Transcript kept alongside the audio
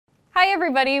Hi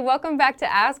everybody, welcome back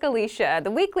to Ask Alicia,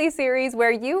 the weekly series where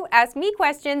you ask me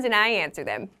questions and I answer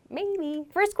them. Maybe.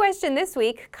 First question this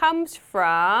week comes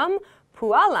from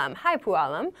Pualam. Hi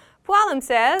Pualam. Pualam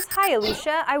says, "Hi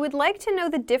Alicia, I would like to know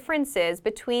the differences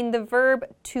between the verb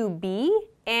to be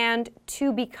and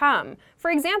to become.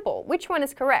 For example, which one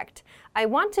is correct? I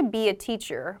want to be a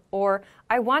teacher or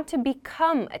I want to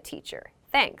become a teacher.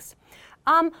 Thanks."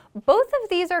 Both of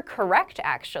these are correct,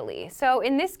 actually. So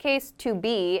in this case, to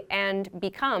be and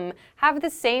become have the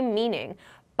same meaning,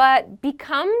 but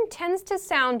become tends to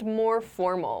sound more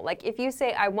formal. Like if you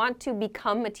say, I want to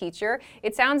become a teacher,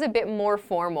 it sounds a bit more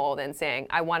formal than saying,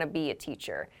 I want to be a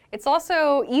teacher. It's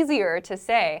also easier to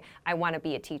say, I want to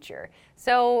be a teacher.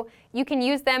 So you can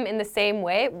use them in the same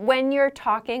way when you're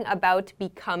talking about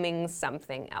becoming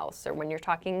something else, or when you're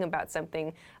talking about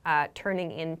something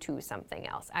turning into something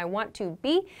else. I want to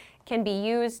be can be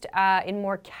used in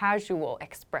more casual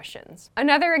expressions.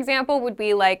 Another example would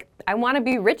be like, I want to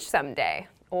be rich someday,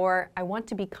 or I want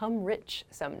to become rich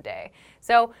someday.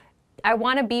 So I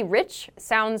want to be rich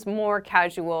sounds more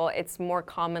casual, it's more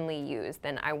commonly used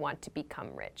than I want to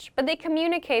become rich. But they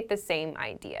communicate the same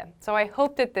idea. So I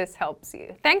hope that this helps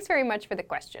you. Thanks very much for the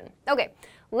question. Okay,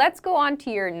 let's go on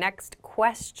to your next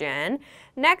question.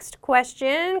 Next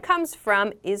question comes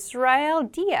from Israel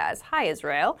Diaz. Hi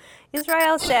Israel.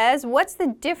 Israel says, what's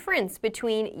the difference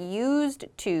between used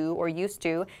to or used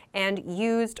to and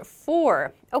used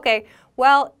for? Okay,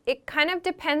 well, it kind of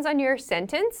depends on your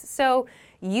sentence. So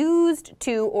used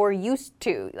to or used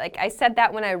to, like I said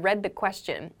that when I read the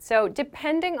question. So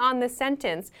depending on the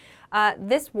sentence,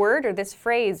 this word or this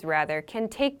phrase rather can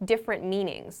take different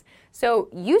meanings. So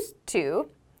used to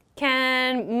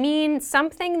can mean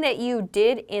something that you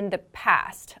did in the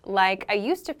past, like I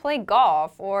used to play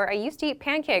golf, or I used to eat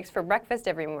pancakes for breakfast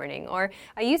every morning, or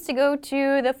I used to go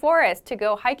to the forest to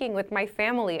go hiking with my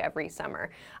family every summer.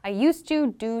 I used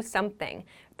to do something.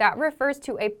 That refers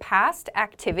to a past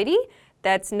activity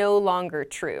that's no longer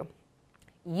true.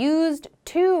 Used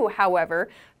to, however,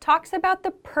 talks about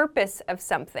the purpose of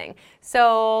something.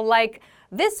 So like,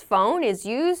 this phone is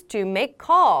used to make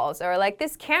calls, or like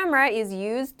this camera is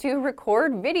used to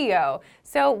record video.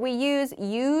 So we use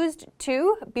used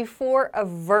to before a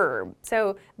verb.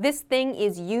 So this thing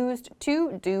is used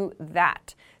to do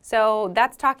that. So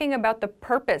that's talking about the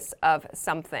purpose of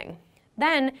something.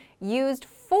 Then used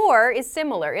for is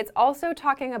similar. It's also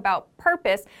talking about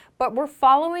purpose, but we're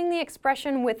following the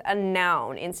expression with a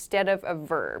noun instead of a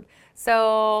verb.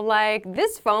 So like,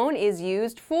 this phone is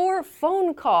used for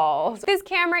phone calls. This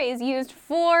camera is used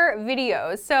for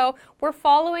videos. So we're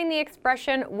following the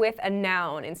expression with a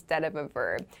noun instead of a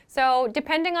verb. So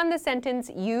depending on the sentence,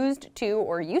 used to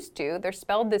or used to, they're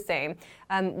spelled the same,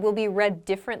 will be read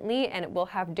differently and it will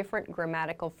have different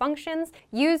grammatical functions.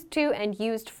 Used to and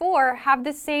used for have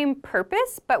the same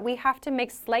purpose, but we have to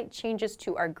make slight changes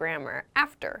to our grammar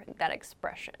after that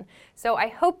expression. So I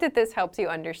hope that this helps you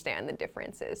understand the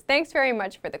differences. Thanks very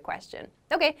much for the question.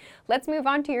 Okay, let's move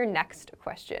on to your next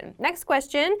question. Next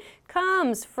question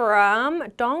comes from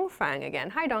Dongfang again.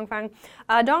 Hi Dongfang.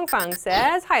 Dongfang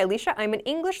says, hi Alicia, I'm an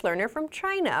English learner from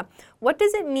China. What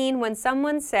does it mean when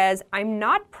someone says, I'm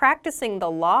not practicing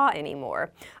the law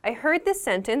anymore? I heard this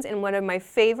sentence in one of my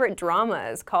favorite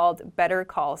dramas called Better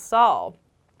Call Saul.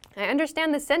 I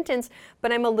understand the sentence,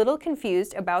 but I'm a little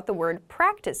confused about the word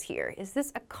practice here. Is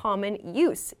this a common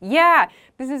use? Yeah,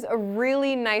 this is a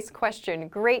really nice question.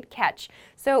 Great catch.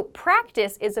 So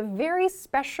practice is a very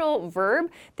special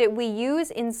verb that we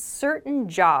use in certain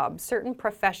jobs, certain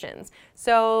professions.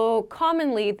 So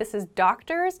commonly, this is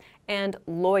doctors and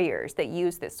lawyers that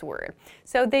use this word.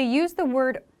 So they use the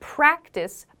word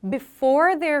practice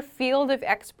before their field of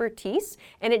expertise,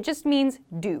 and it just means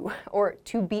do, or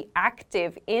to be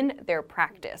active in their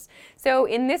practice. So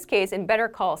in this case, in Better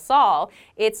Call Saul,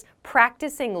 it's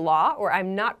practicing law, or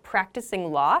I'm not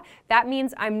practicing law. That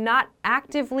means I'm not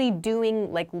actively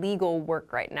doing like legal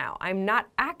work right now. I'm not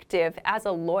active as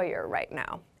a lawyer right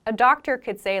now. A doctor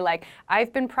could say like,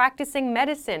 I've been practicing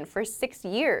medicine for 6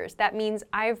 years. That means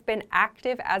I've been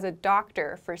active as a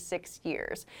doctor for 6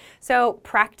 years. So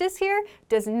practice here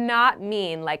does not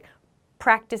mean like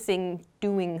practicing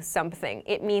doing something.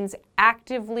 It means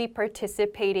actively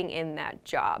participating in that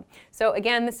job. So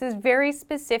again, this is very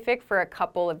specific for a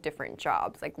couple of different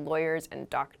jobs, like lawyers and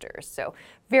doctors. So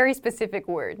very specific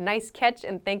word. Nice catch,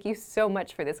 and thank you so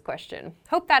much for this question.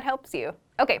 Hope that helps you.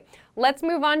 Okay, let's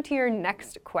move on to your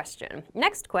next question.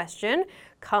 Next question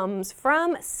comes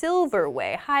from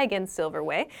Silverway. Hi again,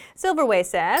 Silverway. Silverway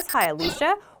says, hi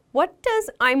Alicia. What does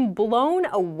I'm blown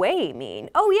away mean?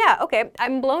 Oh yeah, okay.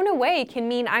 I'm blown away can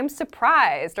mean I'm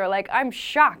surprised or like I'm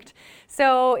shocked.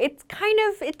 So it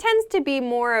tends to be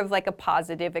more of like a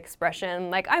positive expression,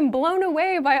 like I'm blown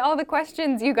away by all the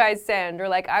questions you guys send, or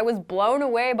like I was blown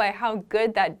away by how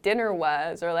good that dinner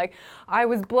was, or like I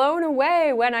was blown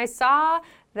away when I saw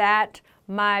that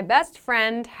my best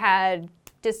friend had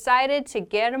decided to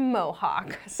get a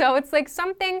mohawk. So it's like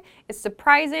something is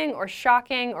surprising or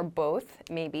shocking or both,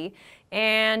 maybe.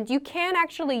 And you can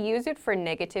actually use it for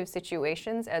negative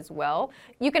situations as well.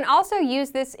 You can also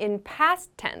use this in past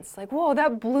tense, like, whoa,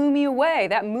 that blew me away.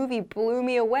 That movie blew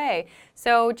me away.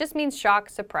 So it just means shock,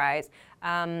 surprise.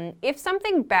 If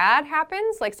something bad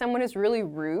happens, like someone is really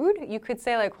rude, you could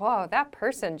say like, whoa, that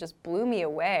person just blew me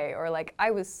away. Or like,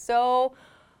 I was so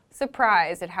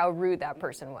surprised at how rude that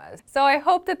person was. So I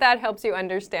hope that that helps you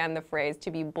understand the phrase to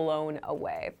be blown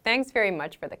away. Thanks very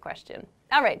much for the question.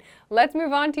 All right, let's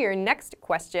move on to your next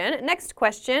question. Next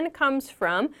question comes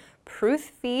from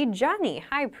Prithvi Jani.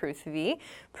 Hi, Prithvi.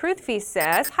 Prithvi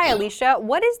says, hi, Alicia.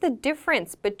 What is the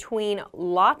difference between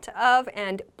lot of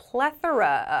and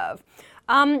plethora of?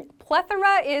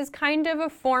 Plethora is kind of a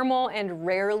formal and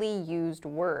rarely used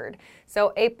word.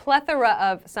 So a plethora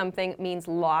of something means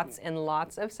lots and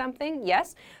lots of something,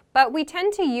 yes, but we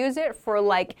tend to use it for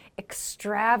like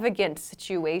extravagant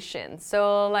situations.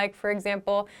 So like, for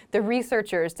example, the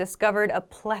researchers discovered a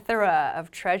plethora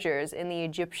of treasures in the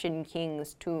Egyptian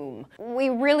king's tomb. We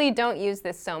really don't use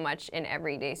this so much in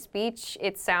everyday speech.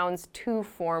 It sounds too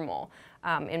formal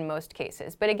in most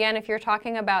cases. But again, if you're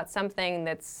talking about something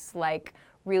that's like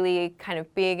really kind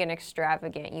of big and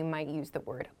extravagant, you might use the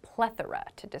word plethora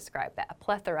to describe that, a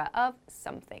plethora of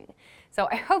something. So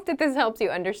I hope that this helps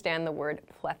you understand the word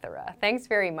plethora. Thanks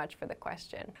very much for the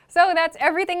question. So that's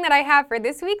everything that I have for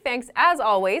this week. Thanks as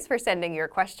always for sending your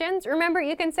questions. Remember,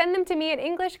 you can send them to me at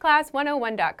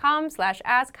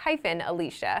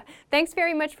englishclass101.com/ask-Alicia. Thanks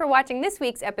very much for watching this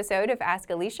week's episode of Ask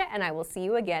Alicia, and I will see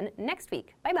you again next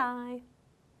week. Bye-bye.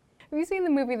 Have you seen the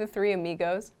movie The Three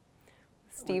Amigos?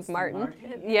 Steve Martin.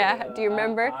 Yeah, do you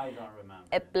remember? I don't remember.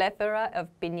 A plethora of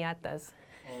piñatas.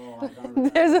 Oh, I don't remember.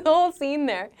 There's a whole scene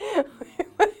there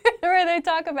where they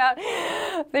talk about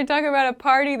a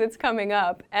party that's coming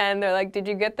up, and they're like, "Did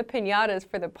you get the piñatas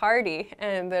for the party?"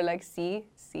 And they're like, "Sí,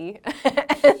 sí."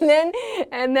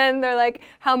 and then they're like,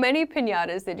 "How many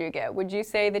piñatas did you get? Would you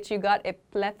say that you got a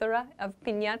plethora of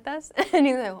piñatas?" And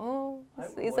he's like, "Oh,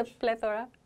 it's a plethora."